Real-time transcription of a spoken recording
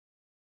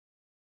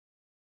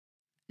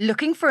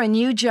Looking for a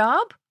new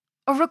job?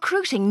 Or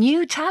recruiting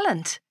new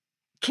talent?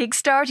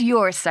 Kickstart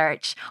your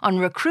search on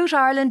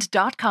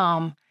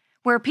recruitireland.com,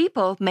 where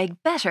people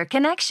make better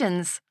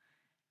connections.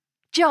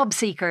 Job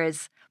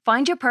seekers,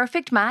 find your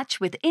perfect match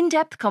with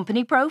in-depth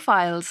company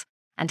profiles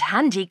and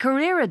handy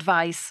career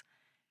advice.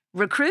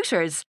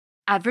 Recruiters,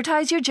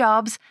 advertise your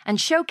jobs and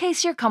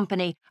showcase your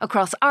company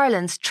across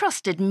Ireland's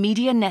trusted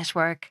media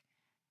network.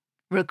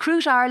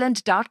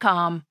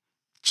 recruitireland.com.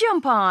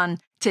 Jump on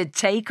to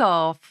take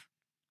off.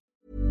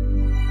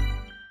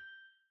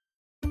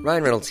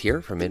 Ryan Reynolds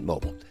here from Mint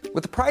Mobile.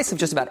 With the price of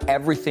just about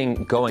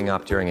everything going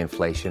up during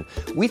inflation,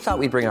 we thought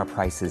we'd bring our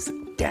prices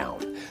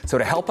down. So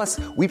to help us,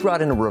 we brought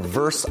in a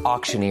reverse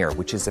auctioneer,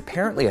 which is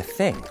apparently a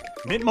thing.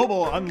 Mint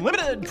Mobile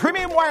Unlimited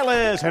Premium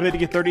Wireless. How to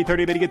get 30,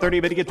 30, bit to get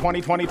 30, bit to get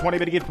 20, 20, 20,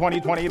 bit to get 20,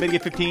 20, bit to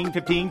get 15,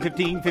 15,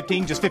 15,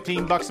 15, just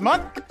 $15 a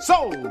month?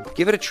 Sold!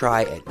 Give it a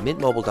try at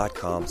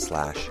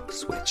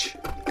mintmobile.com/switch.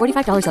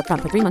 $45 up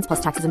front for 3 months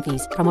plus taxes and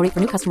fees. Promo rate for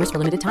new customers for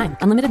limited time.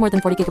 Unlimited more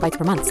than 40 gigabytes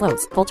per month.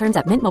 Slows full terms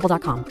at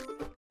mintmobile.com.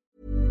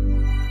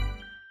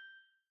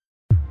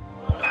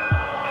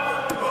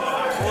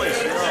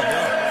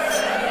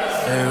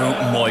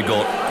 Oh my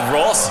god,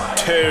 Ross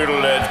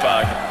totally laid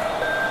back.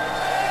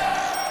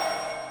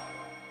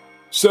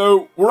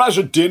 So, we're at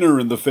a dinner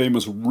in the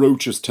famous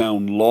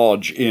Rochestown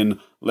Lodge in,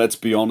 let's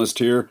be honest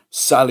here,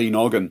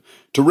 Sallynoggin,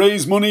 to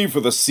raise money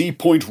for the Sea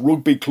Point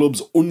Rugby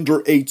Club's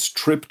under-8s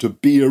trip to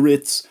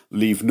Biarritz,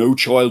 Leave No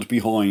Child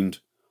Behind.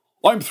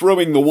 I'm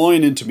throwing the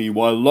wine into me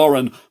while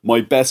Lauren,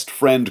 my best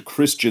friend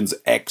Christian's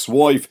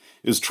ex-wife,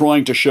 is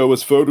trying to show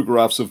us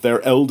photographs of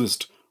their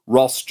eldest,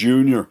 Ross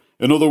Jr.,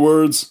 in other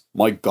words,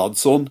 my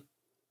godson.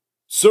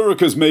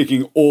 Sorcha's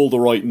making all the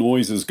right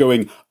noises,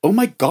 going, "Oh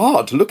my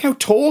God, look how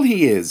tall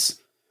he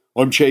is."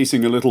 I'm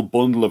chasing a little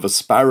bundle of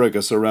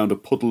asparagus around a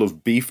puddle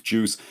of beef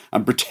juice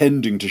and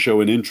pretending to show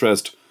an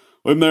interest.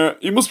 I'm there,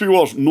 he must be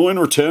what, 9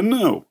 or 10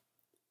 now?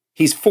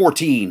 He's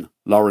 14,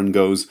 Lauren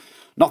goes.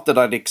 Not that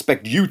I'd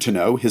expect you to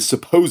know, his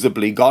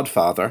supposedly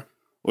godfather.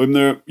 I'm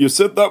there, you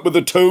said that with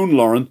a tone,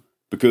 Lauren,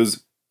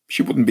 because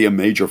she wouldn't be a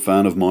major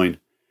fan of mine.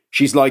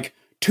 She's like,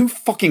 "Too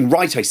fucking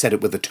right I said it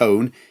with a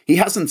tone. He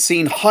hasn't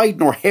seen hide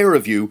nor hair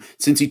of you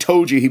since he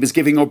told you he was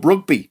giving up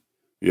rugby."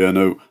 Yeah,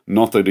 no,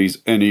 not that he's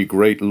any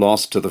great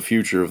loss to the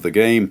future of the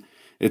game.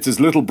 It's his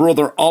little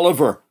brother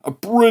Oliver, a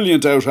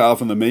brilliant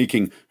out-half in the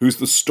making, who's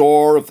the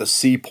star of the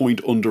Sea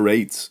Point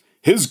under-8s.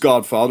 His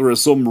godfather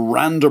is some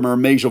randomer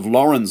mate of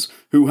Lauren's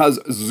who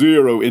has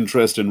zero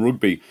interest in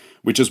rugby,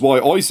 which is why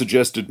I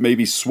suggested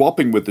maybe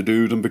swapping with the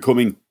dude and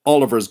becoming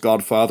Oliver's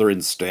godfather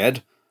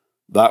instead.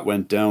 That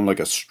went down like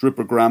a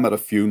strippogram at a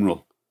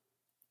funeral.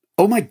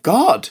 "Oh my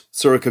God,"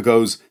 Sorcha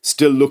goes,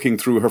 still looking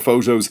through her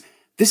photos.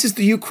 "This is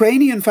the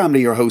Ukrainian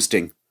family you're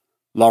hosting."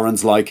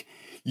 Lauren's like,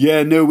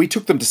 "Yeah, no, we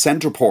took them to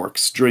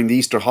Centreporks during the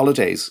Easter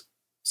holidays."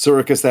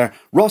 Sorcha's there,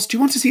 "Ross, do you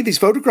want to see these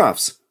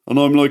photographs?" And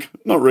I'm like,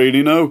 "Not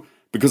really, no,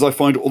 because I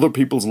find other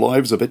people's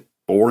lives a bit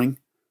boring."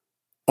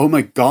 "Oh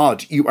my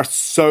God, you are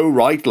so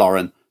right,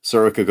 Lauren,"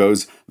 Sorcha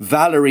goes.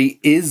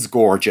 "Valerie is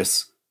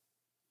gorgeous."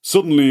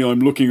 Suddenly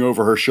I'm looking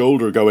over her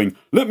shoulder going,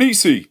 "Let me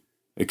see."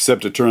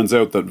 Except it turns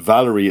out that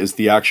Valerie is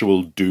the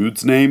actual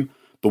dude's name.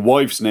 The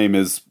wife's name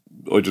is,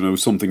 I don't know,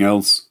 something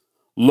else.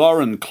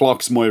 Lauren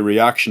clocks my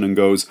reaction and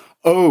goes,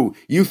 "Oh,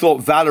 you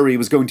thought Valerie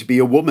was going to be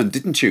a woman,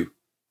 didn't you?"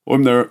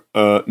 I'm there,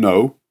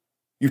 no.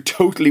 "You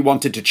totally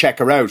wanted to check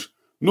her out."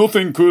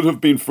 "Nothing could have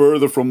been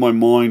further from my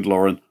mind,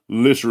 Lauren.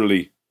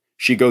 Literally."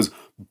 She goes,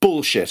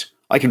 "Bullshit.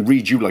 I can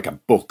read you like a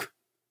book."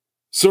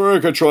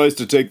 Sorcha tries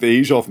to take the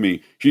heat off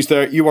me. She's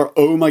there, "You are,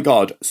 oh my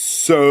God,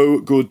 so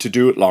good to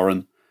do it,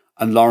 Lauren."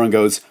 And Lauren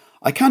goes,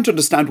 "I can't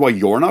understand why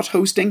you're not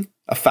hosting.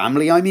 A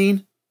family, I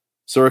mean."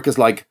 Sorcha's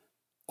like,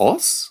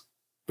 "Us?"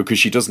 Because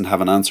she doesn't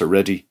have an answer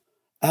ready.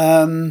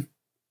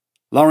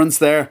 Lauren's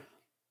there,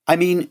 "I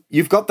mean,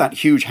 you've got that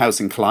huge house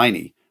in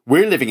Killiney.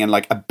 We're living in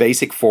like a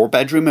basic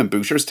 4-bedroom in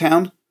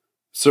Booterstown."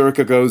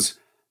 Sorcha goes,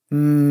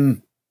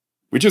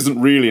 which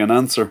isn't really an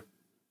answer.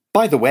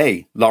 "By the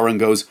way," Lauren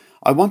goes,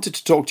 "I wanted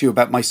to talk to you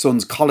about my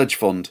son's college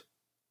fund."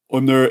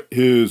 I'm there,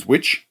 "His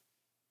which?"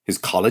 "His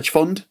college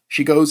fund,"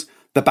 she goes.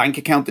 "The bank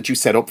account that you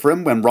set up for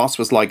him when Ross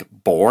was like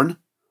born."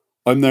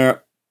 I'm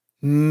there,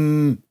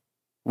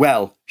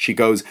 "Well," she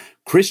goes,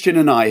 "Christian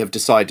and I have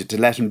decided to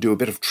let him do a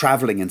bit of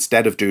travelling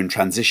instead of doing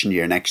transition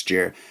year next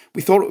year.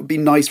 We thought it would be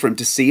nice for him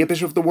to see a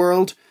bit of the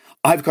world.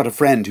 I've got a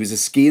friend who's a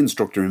ski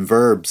instructor in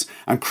Verbs,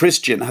 and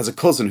Christian has a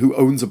cousin who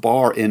owns a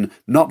bar in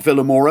not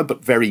Villamora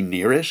but very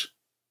near it."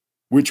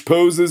 Which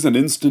poses an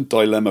instant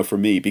dilemma for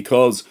me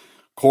because,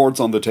 cards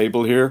on the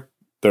table here,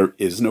 there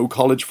is no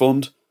college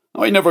fund.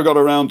 I never got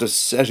around to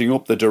setting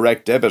up the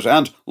direct debit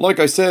and, like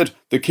I said,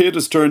 the kid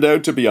has turned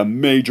out to be a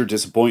major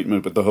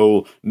disappointment with the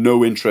whole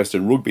no interest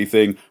in rugby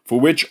thing, for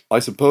which I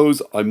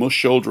suppose I must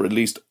shoulder at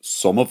least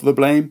some of the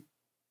blame.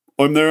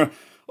 I'm there,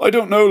 "I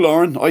don't know,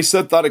 Lauren. I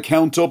set that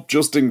account up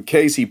just in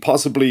case he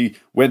possibly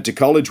went to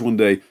college one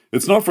day.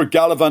 It's not for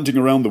gallivanting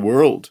around the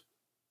world."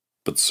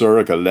 But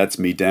Sorcha lets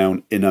me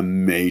down in a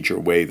major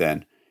way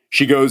then.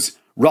 She goes,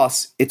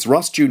 Ross, it's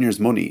Ross Jr.'s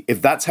money. If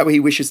that's how he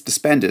wishes to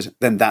spend it,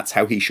 then that's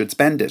how he should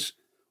spend it.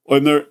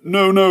 I'm there.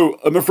 No,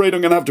 I'm afraid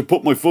I'm going to have to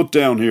put my foot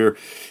down here.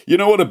 You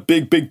know what a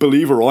big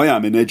believer I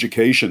am in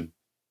education.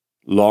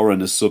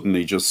 Lauren is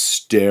suddenly just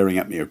staring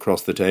at me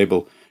across the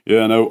table.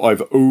 Yeah, no,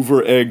 I've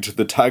over-egged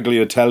the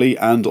tagliatelle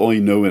and I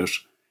know it.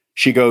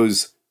 She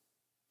goes,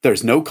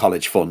 there's no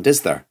college fund,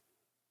 is there?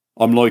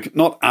 I'm like,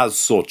 not as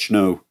such,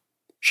 no.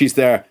 She's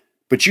there,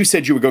 but you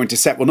said you were going to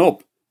set one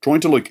up.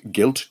 Trying to,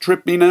 guilt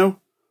trip me now?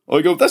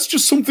 I go, that's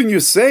just something you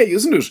say,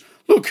 isn't it?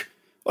 Look,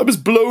 I was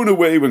blown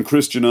away when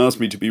Christian asked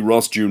me to be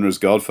Ross Jr.'s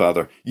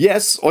godfather.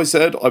 Yes, I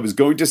said I was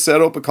going to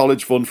set up a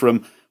college fund for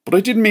him, but I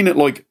didn't mean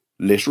it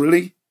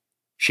literally.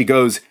 She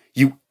goes,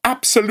 you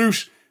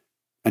absolute...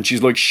 And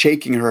she's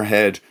shaking her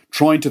head,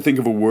 trying to think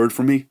of a word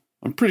for me.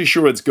 I'm pretty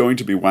sure it's going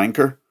to be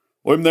wanker.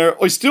 I'm there.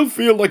 I still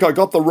feel like I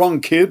got the wrong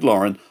kid,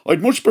 Lauren.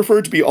 I'd much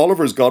prefer to be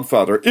Oliver's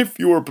godfather if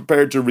you were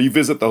prepared to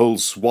revisit the whole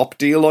swap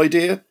deal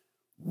idea.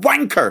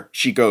 Wanker,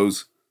 she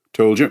goes.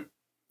 Told you.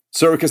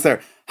 Circus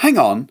there. Hang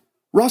on.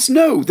 Ross,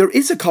 no, there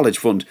is a college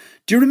fund.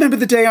 Do you remember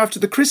the day after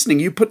the christening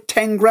you put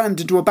 10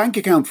 grand into a bank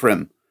account for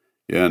him?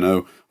 Yeah,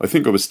 no, I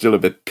think I was still a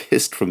bit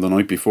pissed from the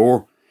night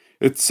before.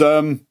 It's,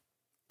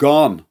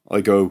 gone, I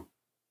go.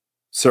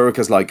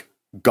 Circus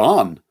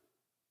gone?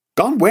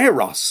 Gone where,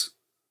 Ross?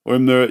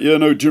 I'm there. Yeah,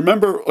 no, do you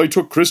remember I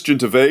took Christian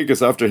to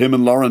Vegas after him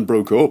and Lauren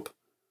broke up?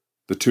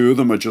 The two of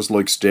them are just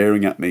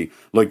staring at me,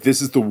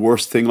 this is the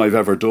worst thing I've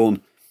ever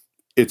done.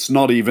 It's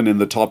not even in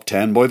the top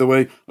 10, by the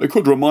way. I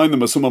could remind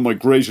them of some of my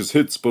greatest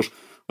hits, but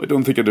I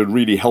don't think it'd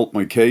really help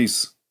my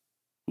case.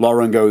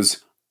 Lauren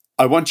goes,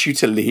 I want you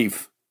to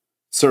leave.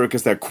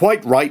 Circus, they're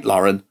quite right,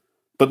 Lauren.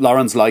 But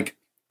Lauren's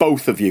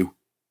both of you.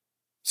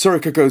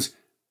 Circus goes,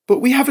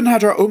 but we haven't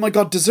had our oh my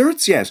god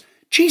desserts yet.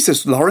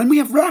 Jesus, Lauren, we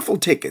have raffle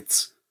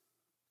tickets.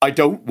 I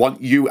don't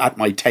want you at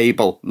my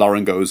table,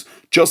 Lauren goes.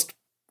 Just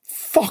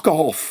fuck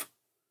off.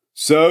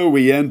 So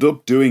we end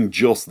up doing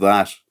just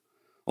that.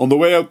 On the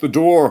way out the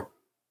door,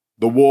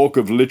 the walk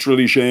of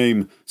literally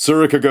shame,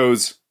 Surika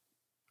goes,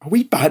 are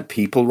we bad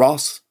people,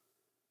 Ross?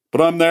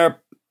 But I'm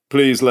there.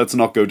 Please, let's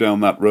not go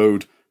down that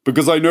road,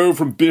 because I know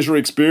from bitter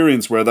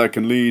experience where that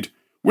can lead.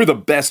 We're the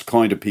best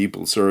kind of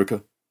people,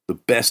 Surika. The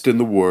best in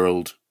the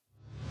world.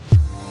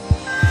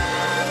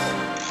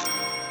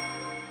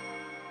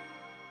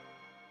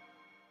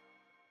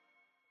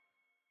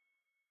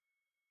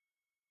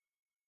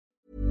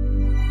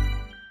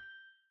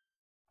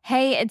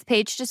 Hey, it's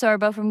Paige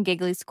DeSorbo from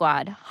Giggly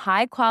Squad.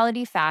 High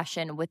quality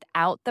fashion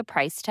without the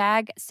price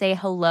tag. Say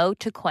hello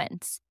to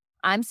Quince.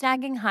 I'm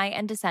snagging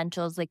high-end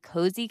essentials like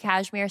cozy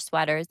cashmere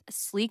sweaters,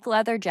 sleek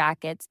leather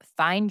jackets,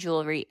 fine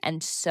jewelry,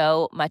 and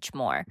so much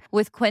more.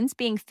 With Quince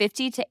being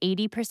 50 to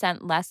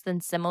 80% less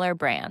than similar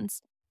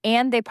brands.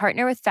 And they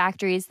partner with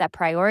factories that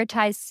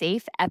prioritize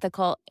safe,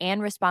 ethical,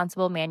 and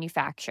responsible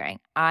manufacturing.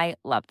 I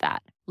love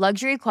that.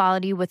 Luxury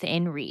quality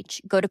within reach.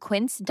 Go to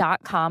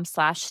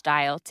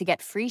quince.com/style to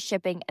get free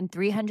shipping and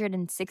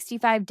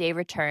 365-day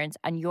returns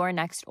on your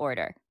next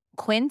order.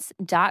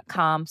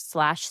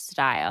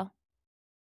 Quince.com/style.